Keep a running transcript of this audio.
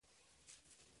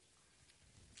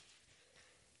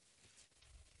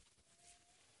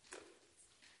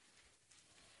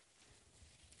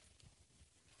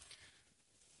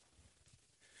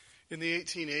In the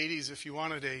 1880s, if you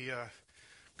wanted a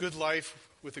good life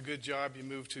with a good job, you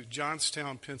moved to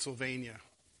Johnstown, Pennsylvania.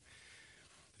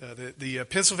 The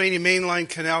Pennsylvania Main Line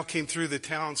Canal came through the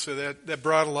town, so that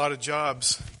brought a lot of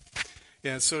jobs.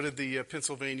 And so did the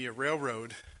Pennsylvania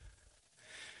Railroad.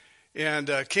 And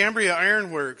Cambria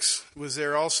Iron Works was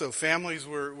there also. Families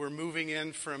were moving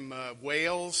in from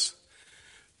Wales,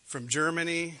 from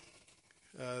Germany.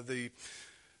 The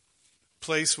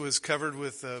place was covered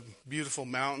with beautiful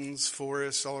mountains,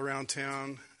 forests all around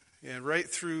town. And right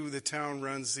through the town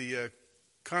runs the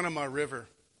Conemaugh River.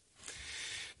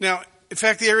 Now, in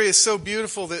fact, the area is so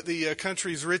beautiful that the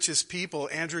country's richest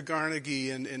people, Andrew Carnegie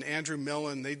and Andrew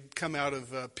Mellon, they'd come out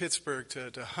of Pittsburgh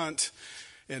to hunt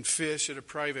and fish at a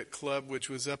private club which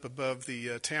was up above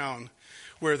the town,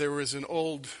 where there was an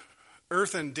old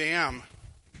earthen dam.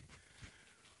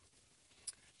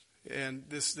 And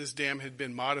this dam had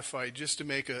been modified just to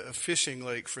make a fishing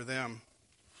lake for them.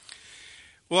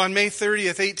 Well, on May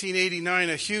 30th, 1889,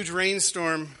 a huge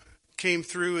rainstorm came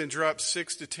through and dropped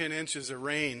 6 to 10 inches of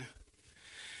rain.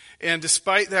 And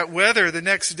despite that weather, the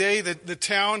next day the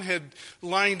town had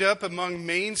lined up along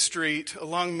Main Street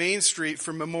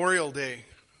for Memorial Day,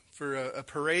 for a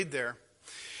parade there.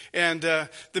 And the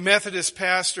Methodist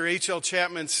pastor, H.L.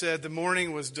 Chapman, said the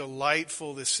morning was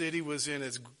delightful. The city was in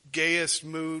its gayest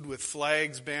mood with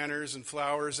flags, banners, and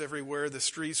flowers everywhere. The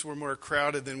streets were more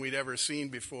crowded than we'd ever seen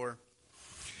before.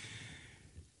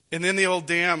 And then the old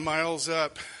dam miles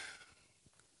up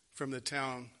from the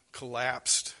town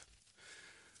collapsed.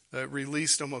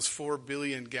 Released almost 4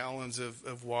 billion gallons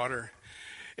of water.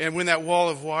 And when that wall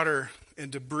of water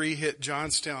and debris hit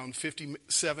Johnstown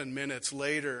 57 minutes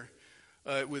later,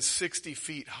 it was 60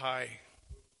 feet high.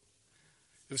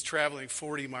 It was traveling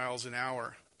 40 miles an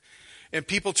hour. And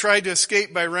people tried to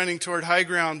escape by running toward high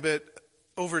ground, but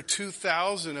over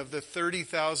 2,000 of the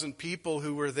 30,000 people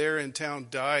who were there in town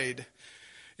died.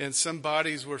 And some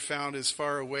bodies were found as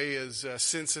far away as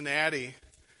Cincinnati.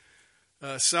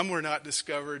 Some were not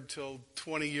discovered till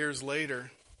 20 years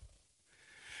later.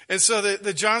 And so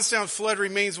the Johnstown flood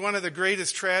remains one of the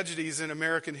greatest tragedies in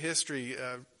American history,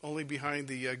 only behind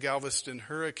the Galveston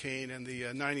hurricane and the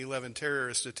 9/11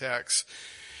 terrorist attacks.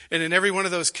 And in every one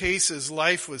of those cases,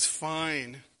 life was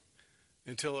fine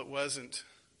until it wasn't.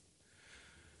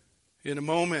 In a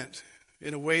moment,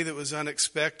 in a way that was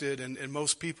unexpected, and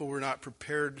most people were not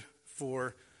prepared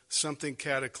for, something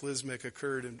cataclysmic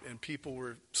occurred and people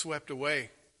were swept away.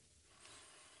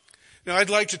 Now, I'd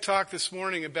like to talk this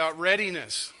morning about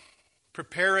readiness,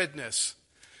 preparedness.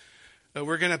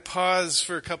 We're going to pause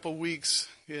for a couple weeks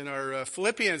in our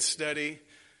Philippians study.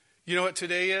 You know what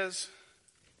today is?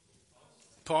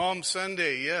 Palm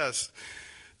Sunday, yes.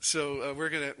 So we're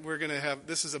gonna have,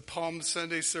 this is a Palm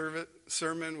Sunday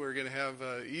sermon. We're going to have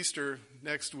Easter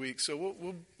next week.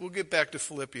 So we'll get back to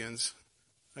Philippians.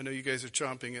 I know you guys are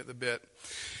chomping at the bit.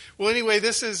 Well, anyway,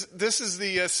 this is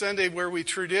the Sunday where we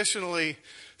traditionally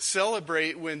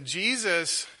celebrate when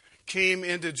Jesus came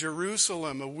into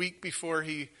Jerusalem a week before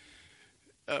he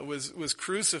was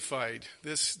crucified.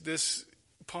 This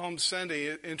Palm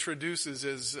Sunday introduces,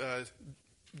 as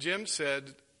Jim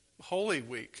said, Holy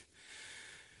Week.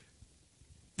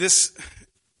 This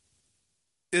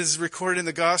is recorded in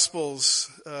the Gospels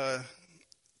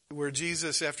where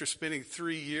Jesus, after spending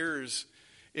 3 years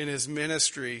in his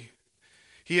ministry,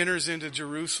 he enters into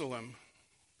Jerusalem,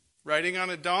 riding on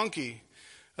a donkey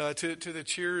to the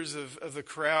cheers of the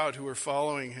crowd who are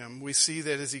following him. We see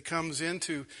that as he comes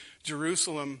into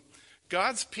Jerusalem,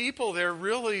 God's people there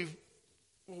really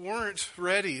weren't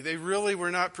ready. They really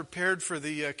were not prepared for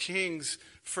the king's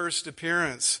first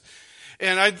appearance.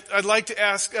 And I'd like to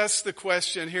ask us the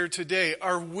question here today,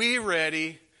 are we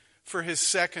ready for his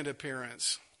second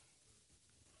appearance?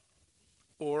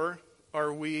 Or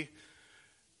are we,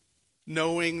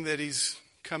 knowing that he's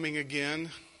coming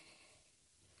again,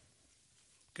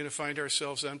 going to find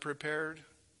ourselves unprepared?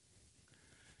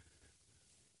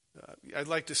 I'd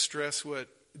like to stress what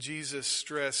Jesus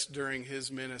stressed during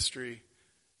his ministry,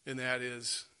 and that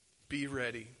is, be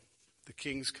ready. The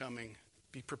king's coming.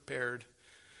 Be prepared.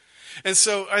 And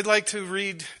so I'd like to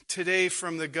read today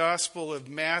from the Gospel of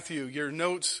Matthew. Your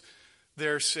notes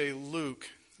there say Luke.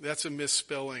 That's a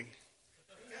misspelling.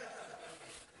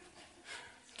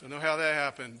 Don't know how that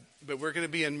happened, but we're going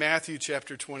to be in Matthew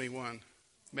chapter 21.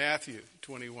 Matthew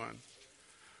 21.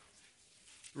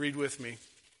 Read with me.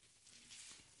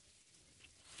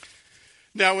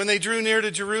 Now, when they drew near to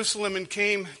Jerusalem and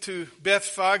came to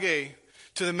Bethphage,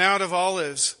 to the Mount of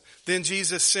Olives, then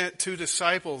Jesus sent 2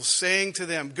 disciples, saying to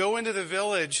them, "Go into the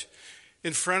village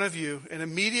in front of you, and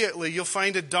immediately you'll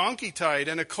find a donkey tied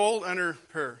and a colt under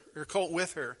her, or colt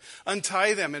with her.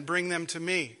 Untie them and bring them to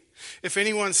me. If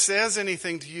anyone says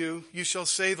anything to you, you shall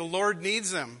say, the Lord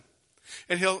needs them,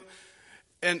 and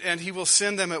he will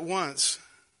send them at once.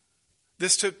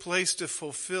 This took place to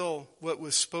fulfill what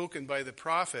was spoken by the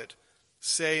prophet,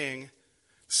 saying,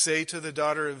 say to the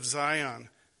daughter of Zion,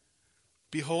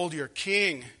 behold, your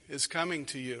king is coming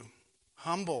to you,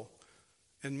 humble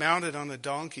and mounted on a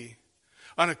donkey,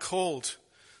 on a colt,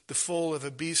 the foal of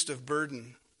a beast of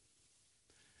burden.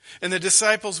 And the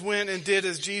disciples went and did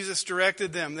as Jesus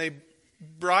directed them. They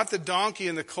brought the donkey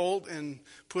and the colt and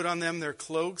put on them their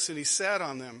cloaks, and he sat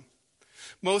on them.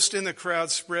 Most in the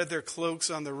crowd spread their cloaks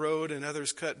on the road, and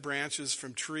others cut branches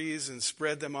from trees and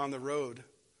spread them on the road.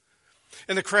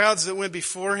 And the crowds that went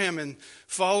before him and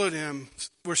followed him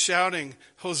were shouting,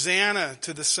 Hosanna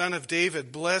to the Son of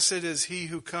David. Blessed is he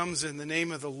who comes in the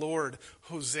name of the Lord.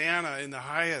 Hosanna in the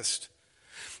highest.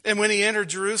 And when he entered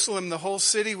Jerusalem, the whole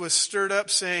city was stirred up,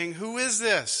 saying, who is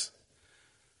this?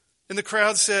 And the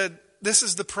crowd said, this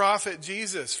is the prophet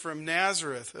Jesus from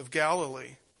Nazareth of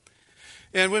Galilee.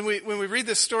 And when we read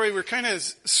this story, we're kind of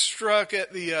struck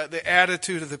at the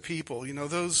attitude of the people. You know,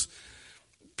 those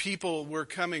people were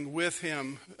coming with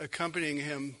him, accompanying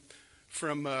him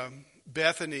from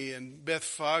Bethany and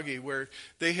Bethphage, where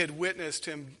they had witnessed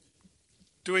him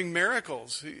doing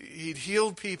miracles. He'd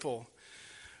healed people.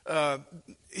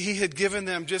 He had given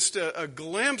them just a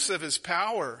glimpse of his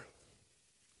power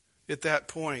at that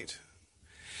point.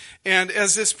 And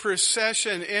as this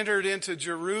procession entered into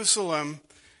Jerusalem,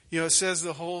 it says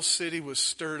the whole city was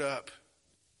stirred up.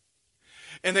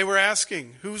 And they were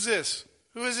asking, who's this?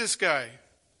 Who is this guy?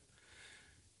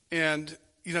 And,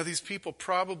 these people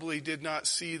probably did not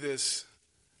see this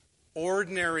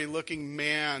ordinary looking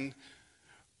man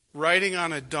riding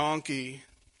on a donkey,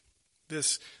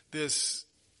 this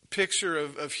picture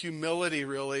of humility,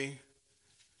 really.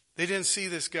 They didn't see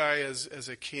this guy as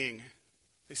a king.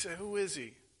 They said, who is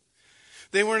he?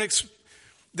 They weren't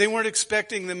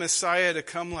expecting the Messiah to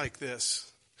come like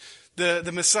this.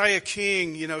 The Messiah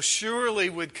King, surely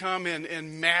would come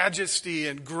in majesty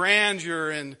and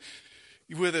grandeur and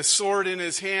with a sword in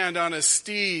his hand on a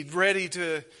steed, ready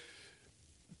to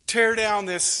tear down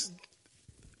this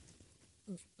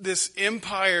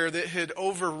empire that had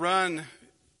overrun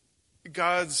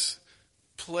God's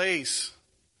place,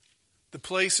 the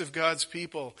place of God's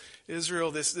people,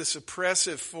 Israel, this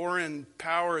oppressive foreign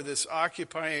power, this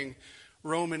occupying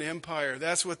Roman Empire.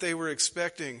 That's what they were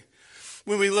expecting.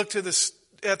 When we look at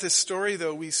this story,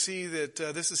 though, we see that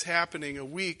this is happening a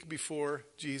week before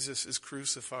Jesus is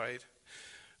crucified.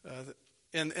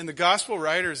 And the gospel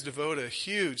writers devote a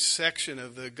huge section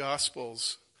of the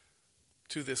gospels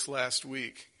to this last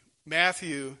week.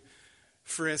 Matthew,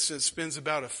 for instance, spends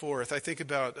about a fourth. I think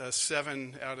about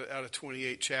 7 out of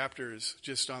 28 chapters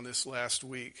just on this last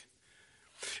week.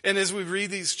 And as we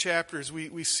read these chapters,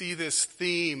 we see this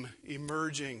theme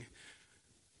emerging,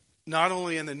 not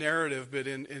only in the narrative, but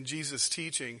in Jesus'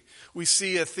 teaching. We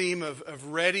see a theme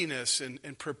of readiness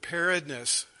and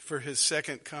preparedness for his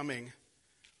second coming.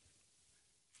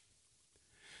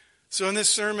 So in this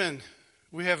sermon,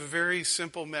 we have a very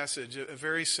simple message, a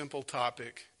very simple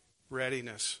topic,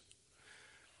 readiness.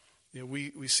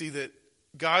 We see that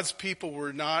God's people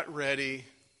were not ready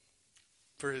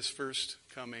for his first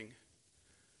coming.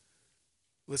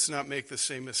 Let's not make the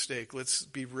same mistake. Let's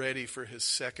be ready for his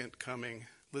second coming.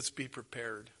 Let's be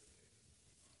prepared.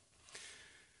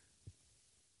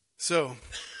 So,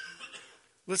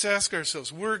 let's ask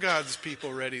ourselves, were God's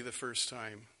people ready the first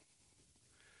time?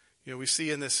 We see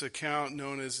in this account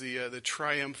known as the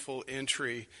triumphal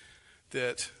entry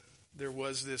that there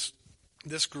was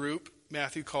this group.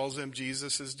 Matthew calls them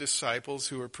Jesus' disciples,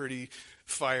 who were pretty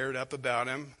fired up about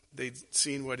him. They'd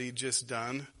seen what he'd just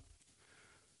done.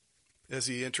 As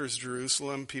he enters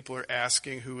Jerusalem, people are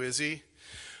asking, who is he?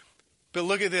 But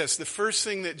look at this. The first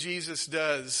thing that Jesus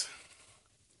does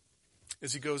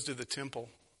is he goes to the temple.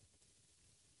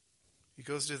 He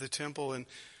goes to the temple, and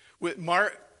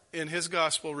Mark in his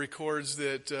gospel records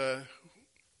that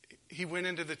he went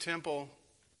into the temple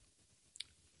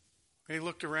and he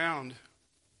looked around.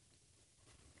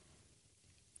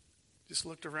 Just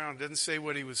looked around. Doesn't say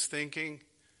what he was thinking.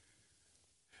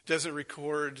 Doesn't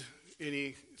record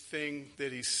anything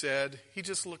that he said. He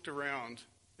just looked around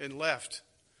and left.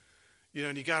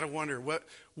 And you got to wonder,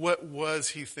 what was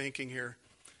he thinking here?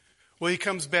 Well, he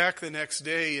comes back the next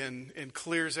day and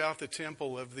clears out the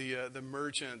temple of the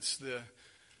merchants,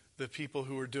 the people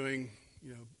who were doing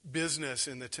business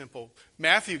in the temple.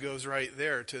 Matthew goes right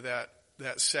there to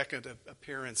that second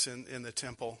appearance in the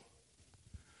temple.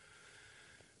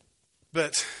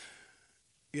 But,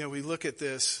 we look at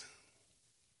this.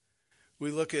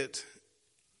 We look at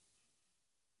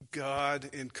God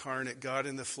incarnate, God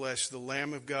in the flesh, the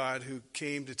Lamb of God who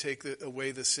came to take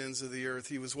away the sins of the earth.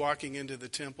 He was walking into the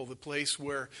temple, the place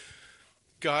where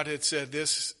God had said,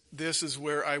 this is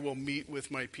where I will meet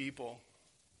with my people.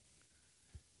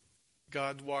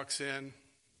 God walks in,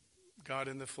 God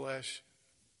in the flesh.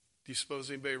 Do you suppose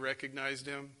anybody recognized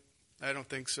him? I don't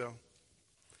think so.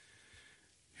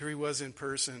 Here he was in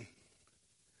person.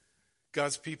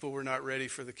 God's people were not ready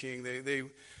for the king.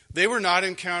 They were not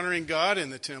encountering God in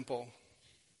the temple.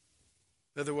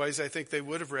 Otherwise, I think they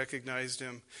would have recognized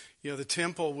him. The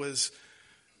temple was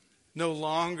no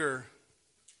longer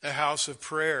a house of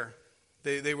prayer.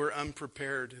 They were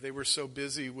unprepared. They were so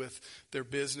busy with their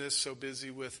business, so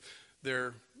busy with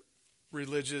their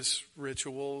religious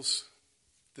rituals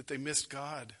that they missed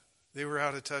God. They were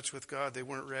out of touch with God. They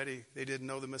weren't ready. They didn't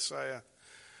know the Messiah.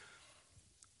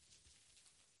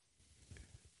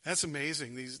 That's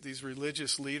amazing. These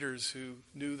religious leaders who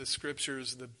knew the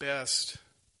scriptures the best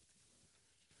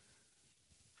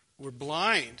were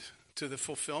blind to the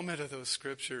fulfillment of those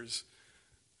scriptures.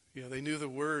 They knew the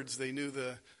words, they knew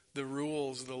the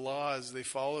rules, the laws, they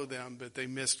followed them, but they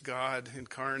missed God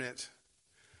incarnate.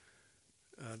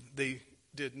 They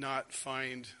did not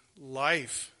find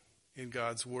life in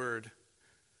God's word.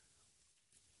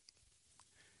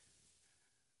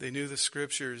 They knew the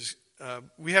scriptures.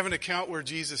 We have an account where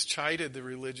Jesus chided the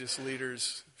religious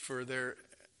leaders for their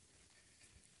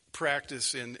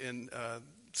practice in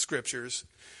scriptures,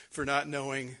 for not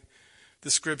knowing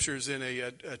the scriptures in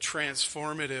a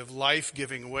transformative,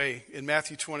 life-giving way. In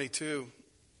Matthew 22,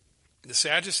 the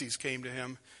Sadducees came to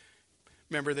him.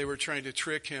 Remember, they were trying to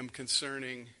trick him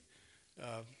concerning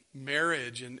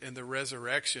marriage and the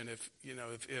resurrection.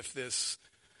 If this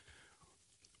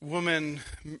woman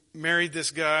married this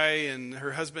guy and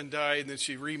her husband died and then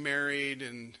she remarried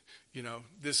and,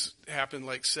 this happened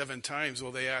like 7 times.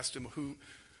 Well, they asked him,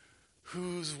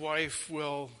 whose wife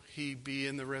will he be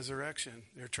in the resurrection?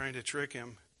 They're trying to trick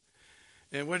him.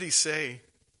 And what did he say?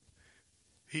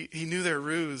 He knew their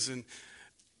ruse, and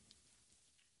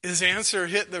his answer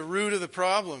hit the root of the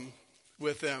problem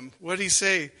with them. What did he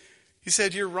say? He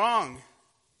said, you're wrong,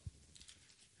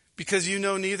 because you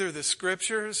know neither the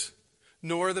scriptures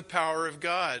nor the power of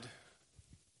God.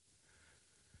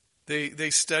 They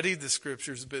studied the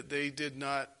scriptures, but they did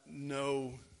not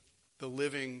know the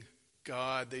living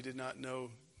God. They did not know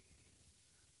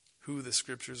who the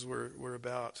scriptures were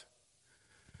about.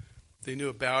 They knew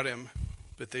about him,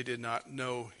 but they did not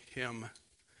know him.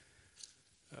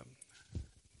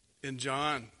 In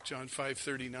John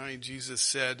 5:39, Jesus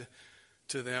said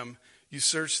to them, you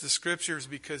search the scriptures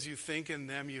because you think in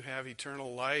them you have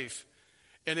eternal life.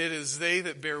 And it is they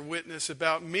that bear witness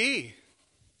about me.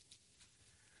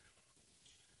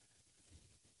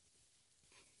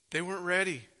 They weren't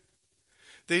ready.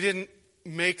 They didn't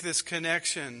make this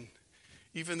connection,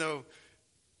 even though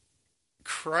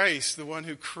Christ, the one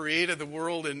who created the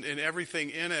world and everything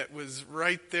in it, was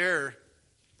right there,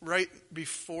 right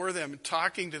before them,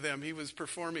 talking to them. He was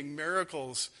performing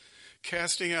miracles,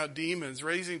 casting out demons,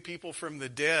 raising people from the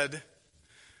dead.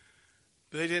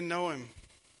 But they didn't know him.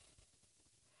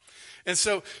 And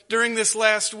so during this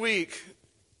last week,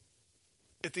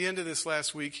 at the end of this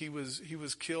last week, he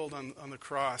was killed on the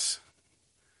cross.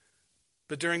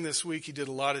 But during this week, he did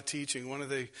a lot of teaching. One of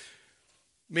the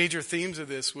major themes of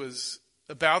this was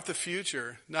about the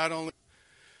future, not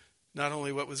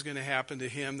only what was going to happen to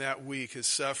him that week, his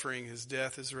suffering, his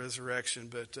death, his resurrection,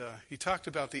 but he talked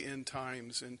about the end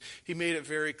times, and he made it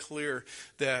very clear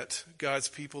that God's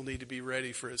people need to be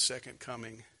ready for his second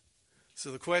coming.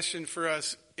 So the question for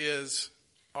us is,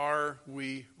 are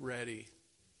we ready?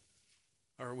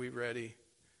 Are we ready?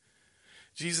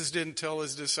 Jesus didn't tell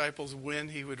his disciples when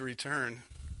he would return.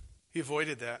 He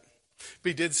avoided that. But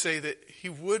he did say that he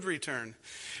would return.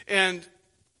 And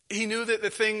he knew that the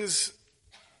things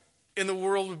in the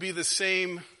world would be the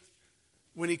same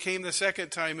when he came the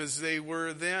second time as they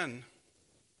were then.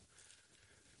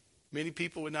 Many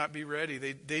people would not be ready.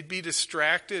 They'd be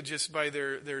distracted just by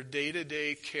their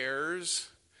day-to-day cares,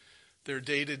 their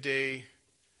day-to-day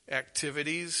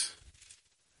activities.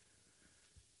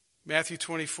 Matthew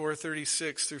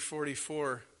 24:36 through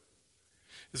 44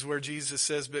 is where Jesus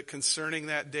says, but concerning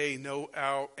that day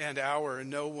and hour,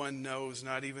 no one knows,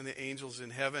 not even the angels in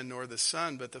heaven, nor the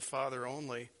Son, but the Father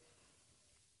only.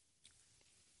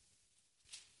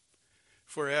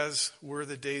 For as were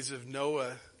the days of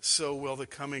Noah, so will the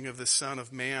coming of the Son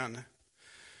of Man.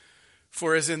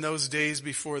 For as in those days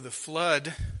before the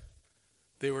flood,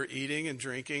 they were eating and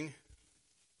drinking,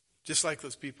 just like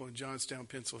those people in Johnstown,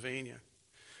 Pennsylvania,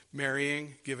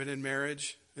 marrying, given in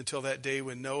marriage, until that day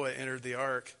when Noah entered the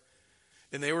ark.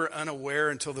 And they were unaware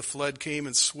until the flood came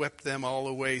and swept them all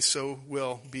away. So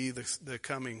will be the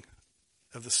coming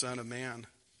of the Son of Man.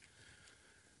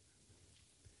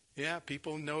 Yeah,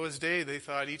 people in Noah's day, they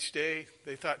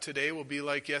thought today will be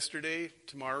like yesterday,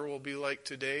 tomorrow will be like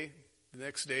today, the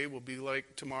next day will be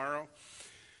like tomorrow.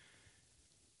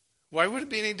 Why would it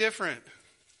be any different?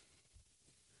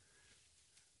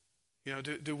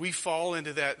 Do we fall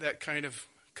into that kind of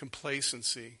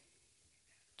complacency?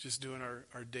 Just doing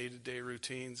our day-to-day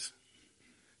routines?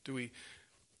 Do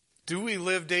we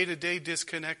live day-to-day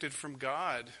disconnected from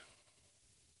God?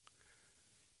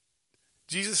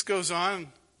 Jesus goes on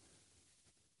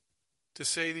to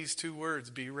say these two words,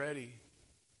 be ready.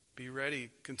 Be ready.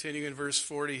 Continuing in verse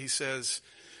 40, he says,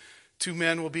 2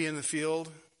 men will be in the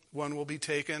field, one will be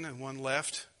taken and one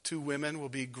left. 2 women will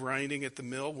be grinding at the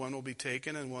mill, one will be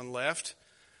taken and one left.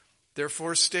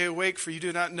 Therefore stay awake, for you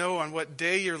do not know on what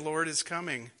day your Lord is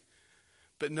coming.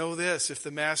 But know this, if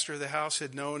the master of the house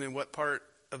had known in what part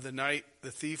of the night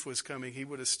the thief was coming, he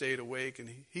would have stayed awake, and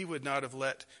he would not have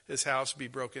let his house be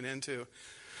broken into.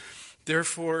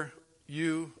 Therefore,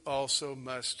 you also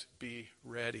must be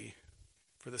ready,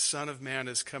 for the Son of Man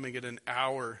is coming at an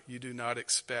hour you do not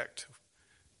expect.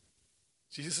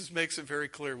 Jesus makes it very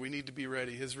clear we need to be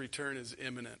ready. His return is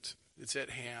imminent. It's at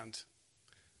hand.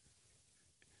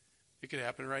 It could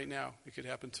happen right now. It could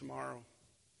happen tomorrow.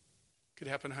 It could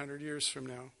happen 100 years from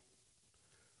now.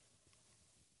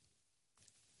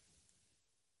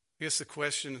 I guess the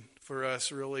question for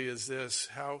us really is this: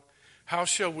 how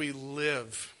shall we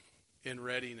live in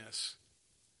readiness?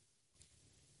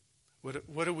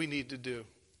 What do we need to do?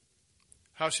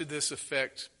 How should this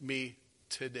affect me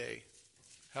today?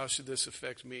 How should this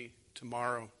affect me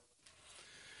tomorrow?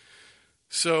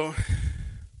 So,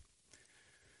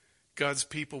 God's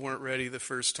people weren't ready the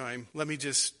first time. Let me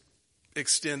just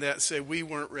extend that and say we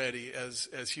weren't ready as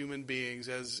human beings,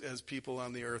 as people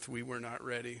on the earth. We were not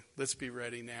ready. Let's be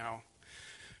ready now.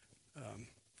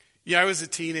 I was a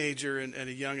teenager and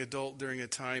a young adult during a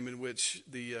time in which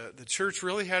the church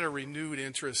really had a renewed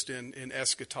interest in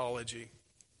eschatology,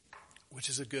 which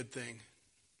is a good thing.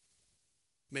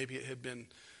 Maybe it had been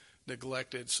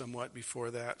neglected somewhat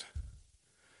before that.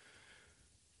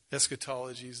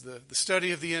 Eschatology is the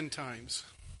study of the end times.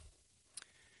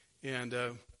 And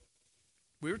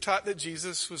we were taught that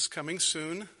Jesus was coming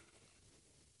soon.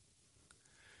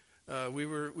 We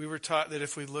were taught that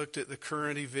if we looked at the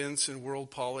current events in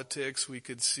world politics, we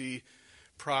could see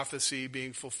prophecy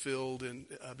being fulfilled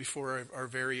before our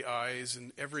very eyes.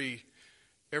 And every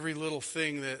little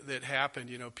thing that happened,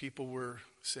 people were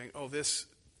saying, "Oh, this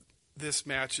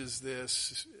matches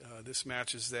this. This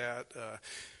matches that."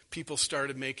 People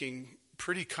started making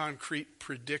pretty concrete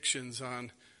predictions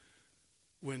on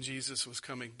when Jesus was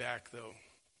coming back, though.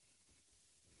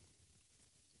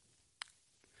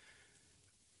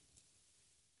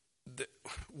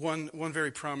 One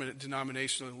very prominent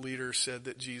denominational leader said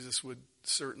that Jesus would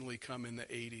certainly come in the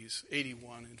 80s,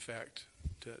 81 in fact,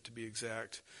 to be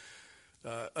exact.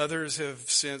 Others have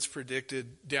since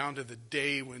predicted down to the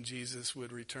day when Jesus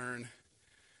would return,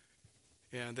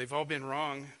 and they've all been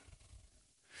wrong.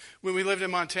 When we lived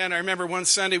in Montana, I remember one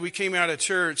Sunday we came out of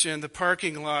church and the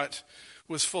parking lot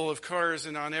was full of cars,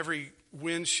 and on every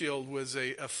windshield was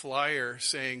a flyer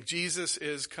saying, "Jesus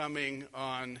is coming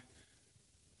on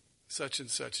such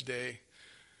and such day."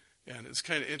 And it's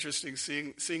kind of interesting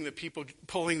seeing the people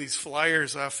pulling these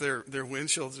flyers off their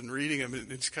windshields and reading them and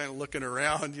just kind of looking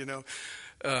around,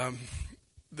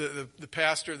 The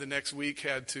pastor the next week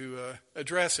had to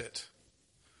address it.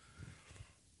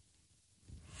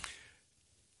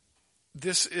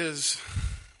 This is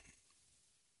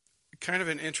kind of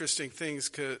an interesting thing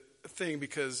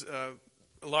because a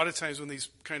lot of times when these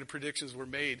kind of predictions were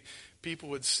made, people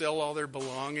would sell all their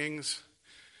belongings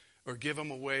or give them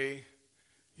away,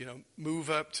 move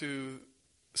up to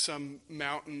some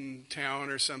mountain town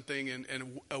or something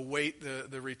and await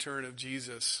the return of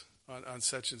Jesus on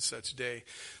such and such day.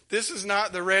 This is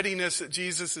not the readiness that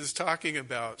Jesus is talking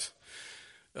about.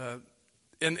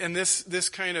 And this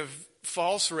kind of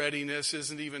false readiness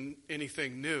isn't even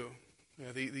anything new.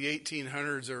 The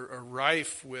 1800s are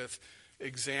rife with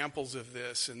examples of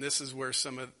this, and this is where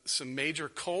some major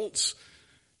cults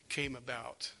came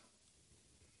about.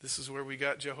 This is where we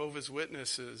got Jehovah's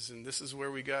Witnesses, and this is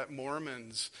where we got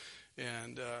Mormons,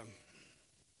 and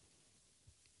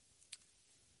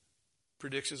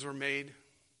predictions were made.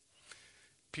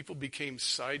 People became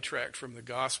sidetracked from the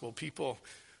gospel. People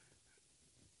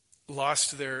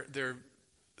lost their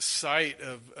sight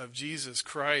of Jesus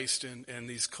Christ, and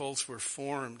these cults were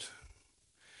formed.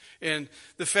 And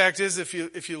the fact is, if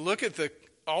you look at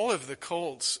all of the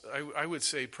cults, I would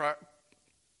say,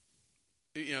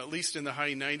 at least in the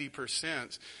high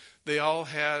 90%, they all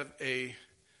have a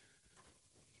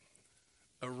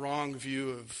wrong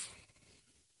view of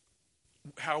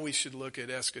how we should look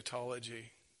at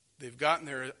eschatology. They've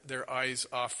gotten their eyes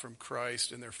off from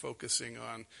Christ, and they're focusing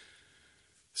on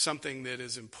something that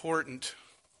is important,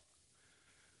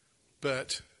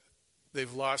 but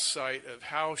they've lost sight of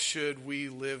how should we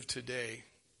live today.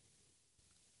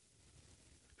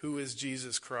 Who is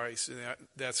Jesus Christ? And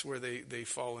that's where they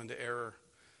fall into error.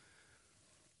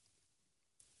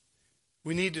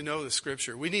 We need to know the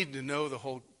Scripture. We need to know the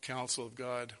whole counsel of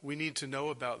God. We need to know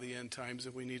about the end times,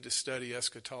 and we need to study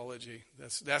eschatology.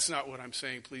 That's not what I'm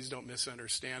saying. Please don't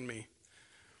misunderstand me.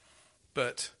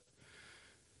 But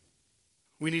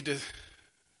we need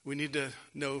to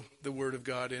know the Word of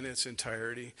God in its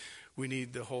entirety. We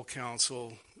need the whole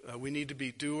counsel. We need to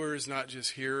be doers, not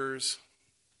just hearers.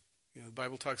 The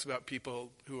Bible talks about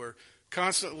people who are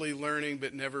constantly learning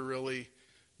but never really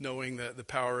knowing the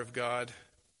power of God.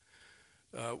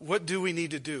 What do we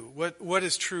need to do? What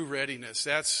is true readiness?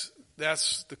 That's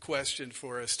the question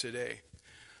for us today.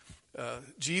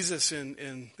 Jesus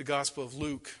in the Gospel of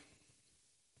Luke,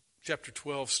 chapter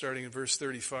 12, starting in verse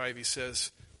 35, he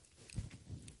says,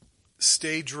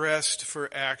 "Stay dressed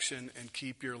for action and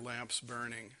keep your lamps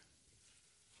burning."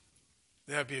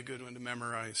 That'd be a good one to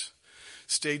memorize.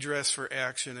 Stay dressed for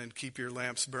action and keep your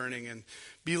lamps burning, and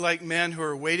be like men who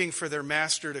are waiting for their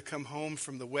master to come home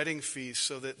from the wedding feast,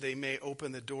 so that they may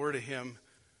open the door to him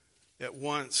at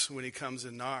once when he comes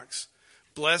and knocks.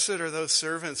 Blessed are those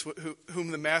servants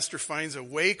whom the master finds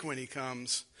awake when he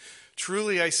comes.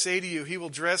 Truly I say to you, he will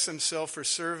dress himself for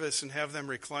service and have them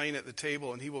recline at the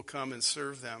table, and he will come and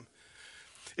serve them.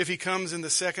 If he comes in the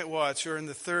second watch or in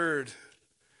the third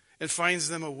and finds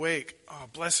them awake,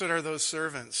 blessed are those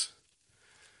servants.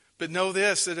 But know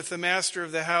this, that if the master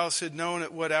of the house had known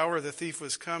at what hour the thief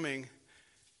was coming,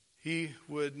 he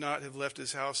would not have left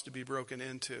his house to be broken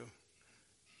into.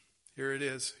 Here it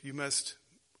is.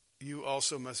 You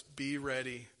also must be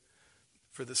ready,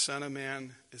 for the Son of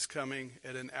Man is coming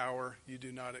at an hour you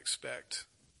do not expect.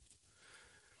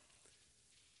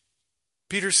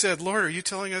 Peter said, "Lord, are you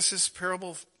telling us this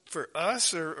parable for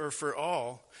us or for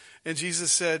all?" And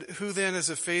Jesus said, "Who then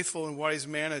is a faithful and wise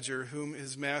manager whom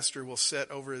his master will set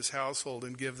over his household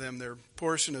and give them their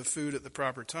portion of food at the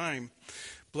proper time?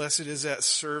 Blessed is that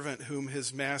servant whom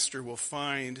his master will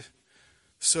find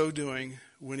so doing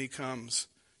when he comes.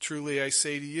 Truly I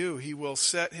say to you, he will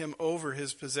set him over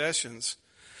his possessions.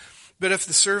 But if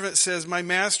the servant says, 'My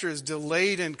master is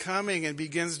delayed in coming,' and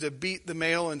begins to beat the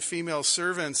male and female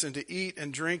servants and to eat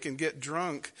and drink and get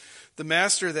drunk, the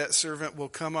master of that servant will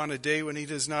come on a day when he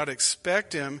does not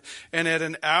expect him, and at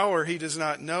an hour he does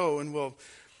not know, and will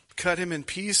cut him in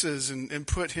pieces and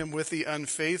put him with the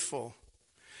unfaithful.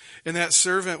 And that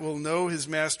servant will know his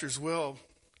master's will,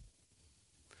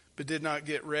 but did not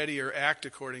get ready or act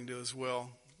according to his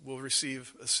will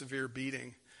receive a severe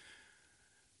beating.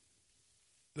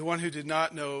 The one who did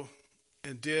not know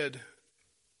and did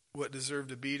what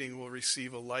deserved a beating will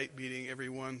receive a light beating.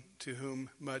 Everyone to whom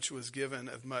much was given,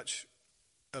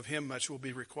 of him much will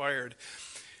be required.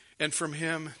 And from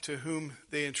him to whom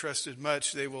they entrusted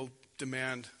much, they will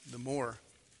demand the more."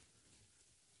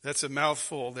 That's a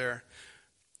mouthful there.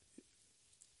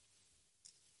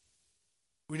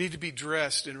 We need to be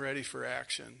dressed and ready for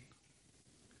action.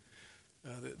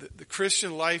 The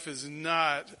Christian life is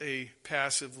not a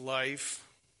passive life.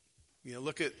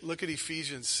 Look at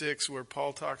Ephesians 6, where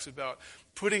Paul talks about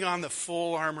putting on the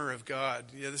full armor of God.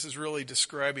 This is really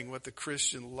describing what the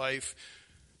Christian life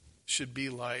should be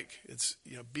like. It's,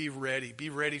 be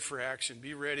ready for action,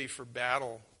 be ready for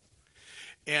battle.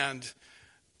 And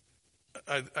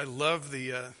I love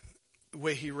the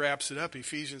way he wraps it up.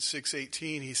 Ephesians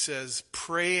 6:18, he says,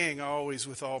 "Praying always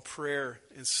with all prayer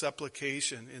and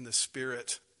supplication in the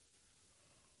Spirit."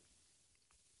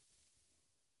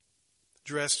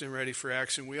 Dressed and ready for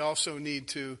action. We also need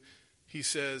to, he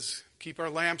says, keep our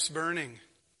lamps burning.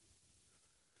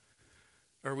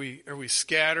 Are we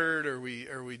scattered? Are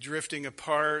we drifting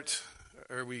apart?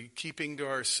 Are we keeping to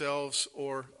ourselves?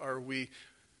 Or are we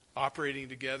operating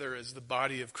together as the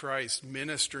body of Christ,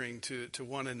 ministering to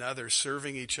one another,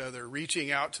 serving each other,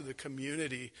 reaching out to the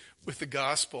community with the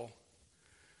gospel?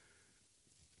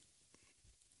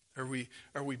 Are we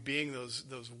being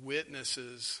those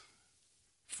witnesses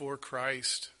for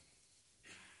Christ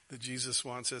that Jesus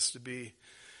wants us to be?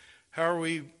 How are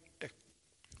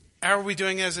we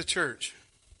doing as a church?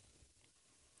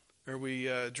 Are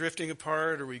we drifting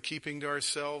apart? Are we keeping to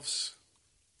ourselves?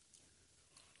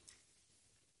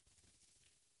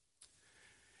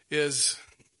 Is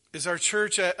our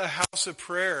church a house of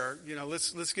prayer? You know,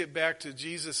 let's get back to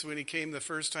Jesus when he came the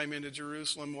first time into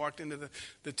Jerusalem, walked into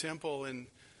the temple and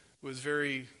was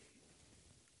very,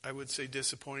 I would say,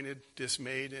 disappointed,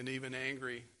 dismayed, and even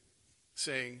angry,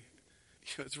 saying,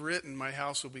 it's written, my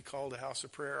house will be called a house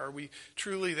of prayer. Are we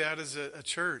truly that as a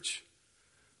church?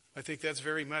 I think that's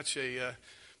very much a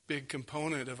big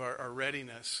component of our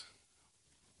readiness,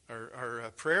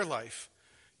 our prayer life.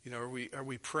 You know, are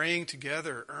we praying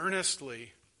together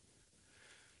earnestly?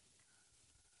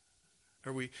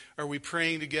 Are we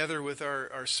praying together with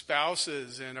our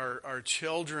spouses and our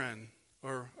children,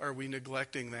 or are we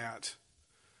neglecting that?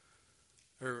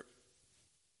 Or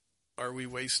are we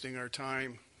wasting our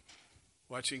time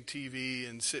watching TV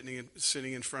and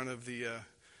sitting in front of the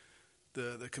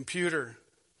computer?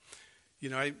 You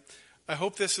know, I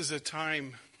hope this is a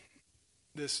time,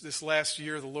 this last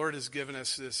year, the Lord has given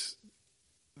us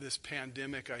this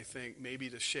pandemic, I think, maybe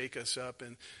to shake us up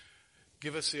and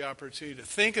give us the opportunity to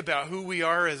think about who we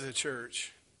are as a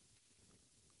church.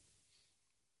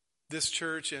 This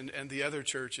church and the other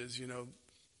churches, you know,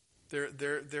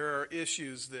 there are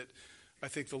issues that I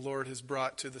think the Lord has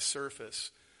brought to the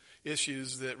surface.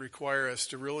 Issues that require us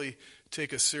to really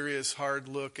take a serious, hard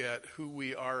look at who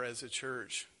we are as a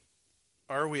church.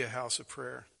 Are we a house of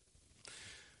prayer?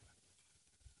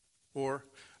 Or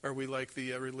are we like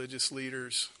the religious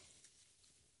leaders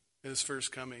at his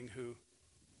first coming who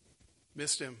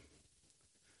missed him,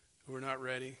 who were not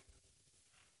ready?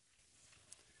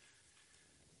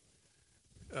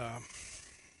 I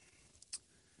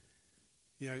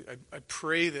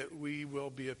pray that we will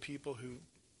be a people who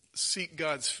seek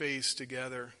God's face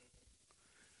together,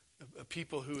 a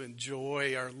people who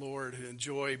enjoy our Lord, who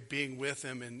enjoy being with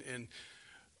him and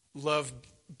love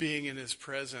being in his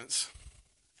presence,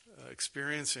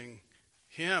 experiencing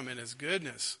him and his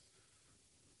goodness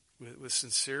with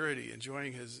sincerity,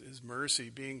 enjoying his mercy,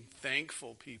 being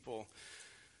thankful people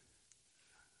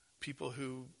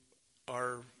who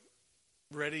are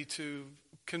ready to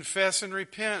confess and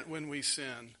repent when we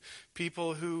sin,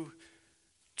 people who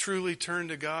truly turn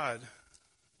to God.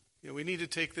 You know, we need to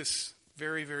take this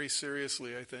very, very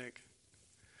seriously, I think.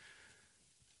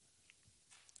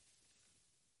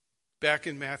 Back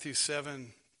in Matthew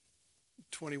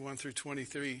 7:21 through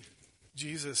 23,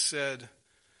 Jesus said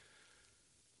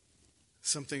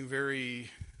something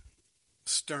very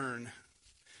stern.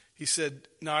 He said,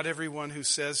 "Not everyone who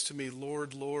says to me,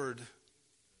 'Lord, Lord,'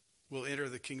 will enter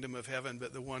the kingdom of heaven,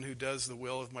 but the one who does the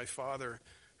will of my Father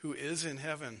who is in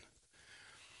heaven.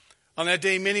 On that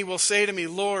day, many will say to me,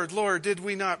 'Lord, Lord, did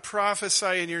we not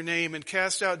prophesy in your name and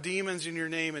cast out demons in your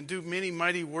name and do many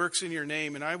mighty works in your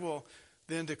name?' And I will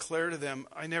then declare to them,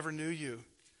 'I never knew you.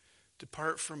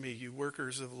 Depart from me, you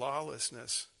workers of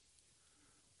lawlessness.'"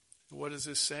 What is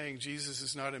this saying? Jesus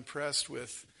is not impressed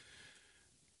with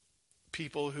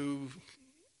people who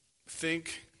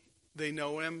think they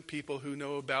know him, people who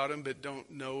know about him but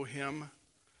don't know him,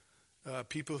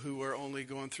 people who are only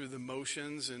going through the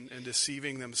motions and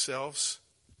deceiving themselves.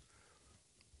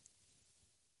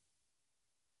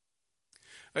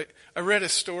 I read a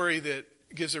story that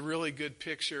gives a really good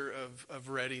picture of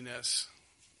readiness.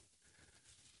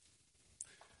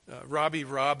 Robbie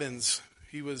Robbins,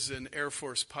 he was an Air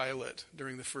Force pilot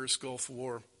during the first Gulf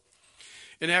War.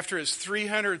 And after his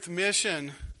 300th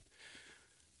mission,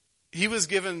 he was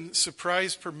given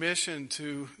surprise permission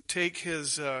to take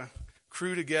his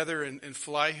crew together and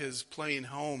fly his plane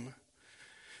home.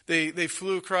 They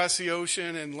flew across the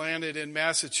ocean and landed in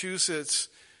Massachusetts.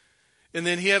 And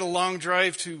then he had a long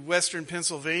drive to western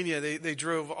Pennsylvania. They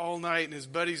drove all night, and his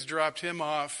buddies dropped him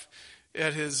off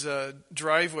at his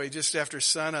driveway just after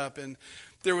sunup. And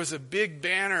there was a big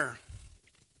banner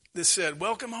that said,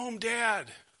 "Welcome home,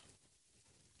 Dad."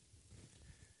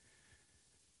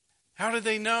 How did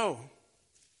they know?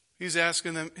 He's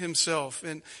asking them himself.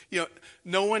 And,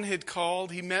 no one had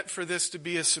called. He meant for this to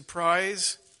be a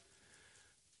surprise.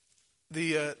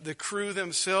 The crew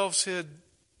themselves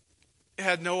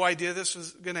had no idea this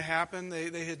was going to happen.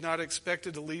 They had not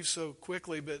expected to leave so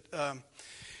quickly. But Robin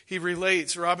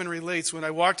relates, "When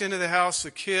I walked into the house,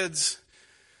 the kids,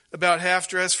 about half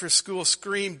dressed for school,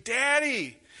 screamed,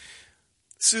 'Daddy!'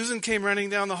 Susan came running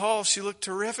down the hall. She looked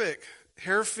terrific.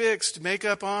 Hair fixed,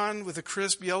 makeup on, with a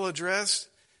crisp yellow dress.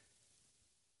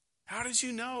 'How did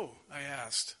you know?' I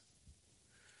asked.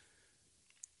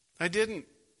 'I didn't,'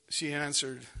 she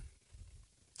answered,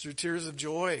 through tears of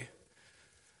joy.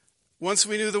 'Once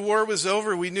we knew the war was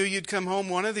over, we knew you'd come home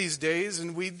one of these days,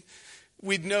 and we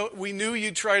knew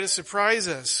you'd try to surprise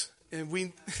us.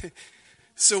 And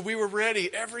so we were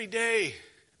ready every day.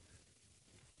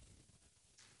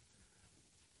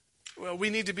 Well, we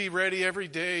need to be ready every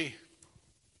day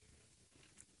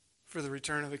for the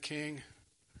return of the King.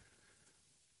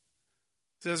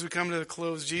 So as we come to the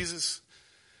close, Jesus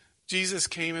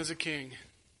came as a king.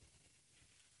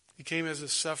 He came as a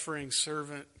suffering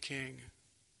servant king.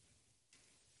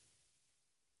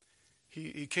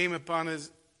 He came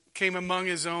among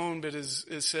his own, but as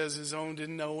it says, his own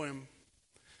didn't know him.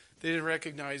 They didn't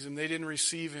recognize him. They didn't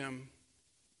receive him.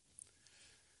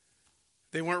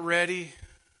 They weren't ready.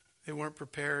 They weren't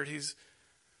prepared. He's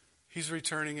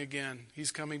returning again.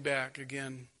 He's coming back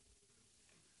again.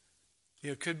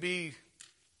 It could be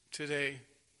today.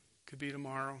 Could be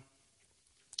tomorrow.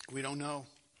 We don't know.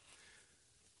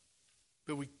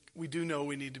 But we do know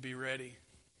we need to be ready.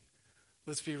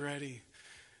 Let's be ready.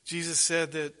 Jesus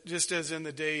said that just as in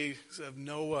the days of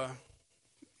Noah,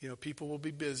 people will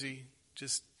be busy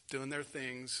just doing their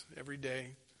things every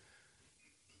day,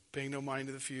 paying no mind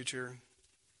to the future.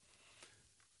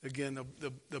 Again,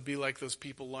 they'll be like those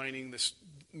people lining this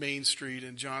Main Street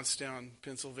in Johnstown,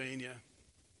 Pennsylvania.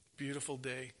 Beautiful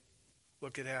day.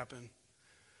 What could happen?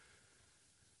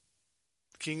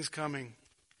 The King's coming.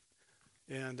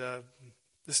 And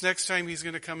this next time he's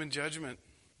going to come in judgment.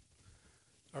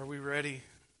 Are we ready?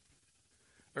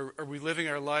 Are we living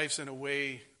our lives in a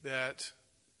way that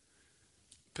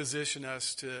position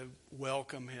us to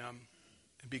welcome him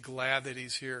and be glad that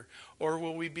he's here? Or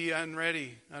will we be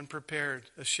unready, unprepared,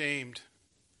 ashamed,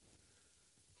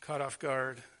 caught off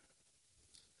guard?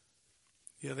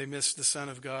 They missed the Son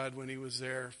of God when he was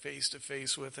there face to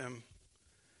face with him.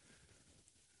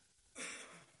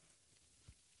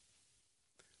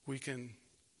 We can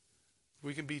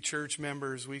be church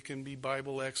members, we can be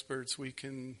Bible experts, we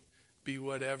can be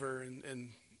whatever and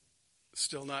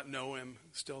still not know him,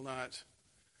 still not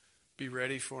be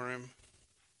ready for him.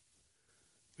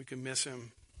 We can miss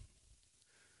him.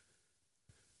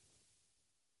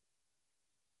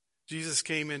 Jesus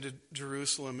came into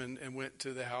Jerusalem and went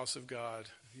to the house of God,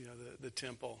 the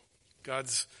temple.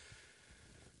 God's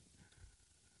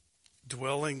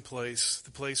dwelling place,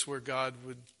 the place where God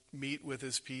would meet with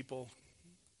his people.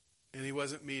 And he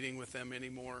wasn't meeting with them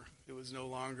anymore. It was no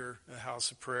longer a house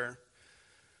of prayer.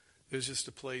 It was just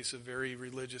a place of very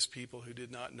religious people who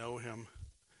did not know him.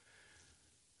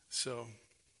 So,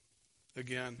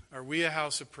 again, are we a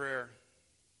house of prayer?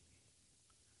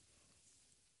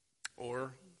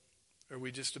 Or are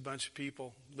we just a bunch of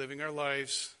people living our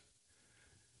lives,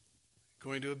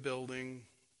 going to a building,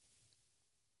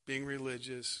 being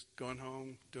religious, going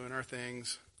home, doing our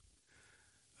things?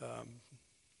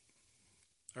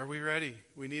 Are we ready?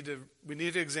 We need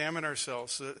to examine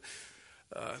ourselves.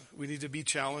 We need to be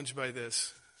challenged by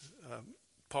this.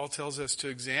 Paul tells us to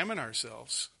examine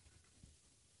ourselves.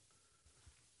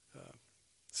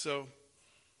 So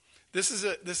this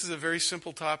is a very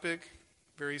simple topic,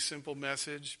 very simple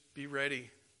message. Be ready.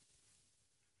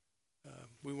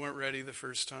 We weren't ready the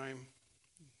first time.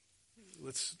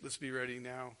 Let's be ready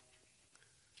now.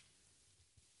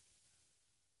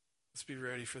 Let's be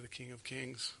ready for the King of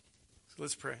Kings. So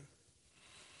let's pray.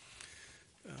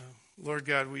 Lord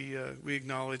God, we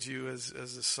acknowledge you as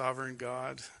a sovereign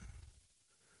God.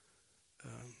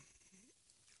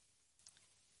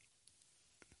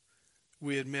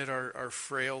 We admit our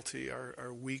frailty,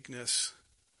 our weakness,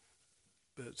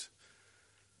 but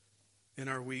in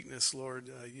our weakness, Lord,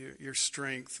 your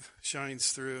strength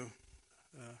shines through.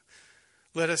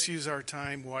 Let us use our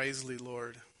time wisely,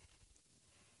 Lord.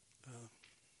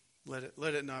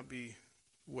 Let it not be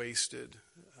wasted.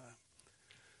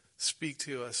 Speak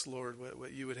to us, Lord,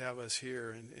 what you would have us hear,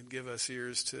 and give us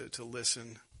ears to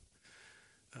listen.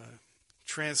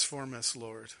 Transform us,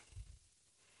 Lord.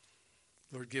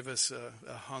 Lord, give us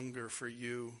a hunger for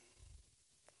you.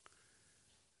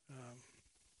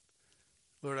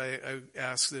 Lord, I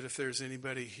ask that if there's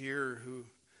anybody here who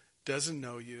doesn't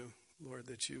know you, Lord,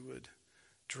 that you would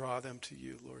draw them to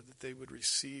you, Lord, that they would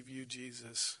receive you,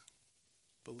 Jesus,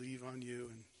 believe on you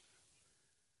and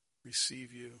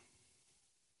receive you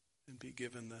and be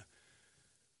given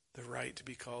the right to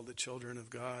be called the children of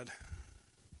God.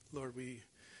 Lord, we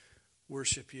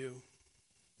worship you.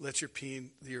 Let your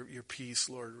peace,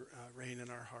 Lord, reign in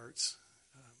our hearts.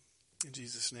 In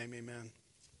Jesus' name, amen.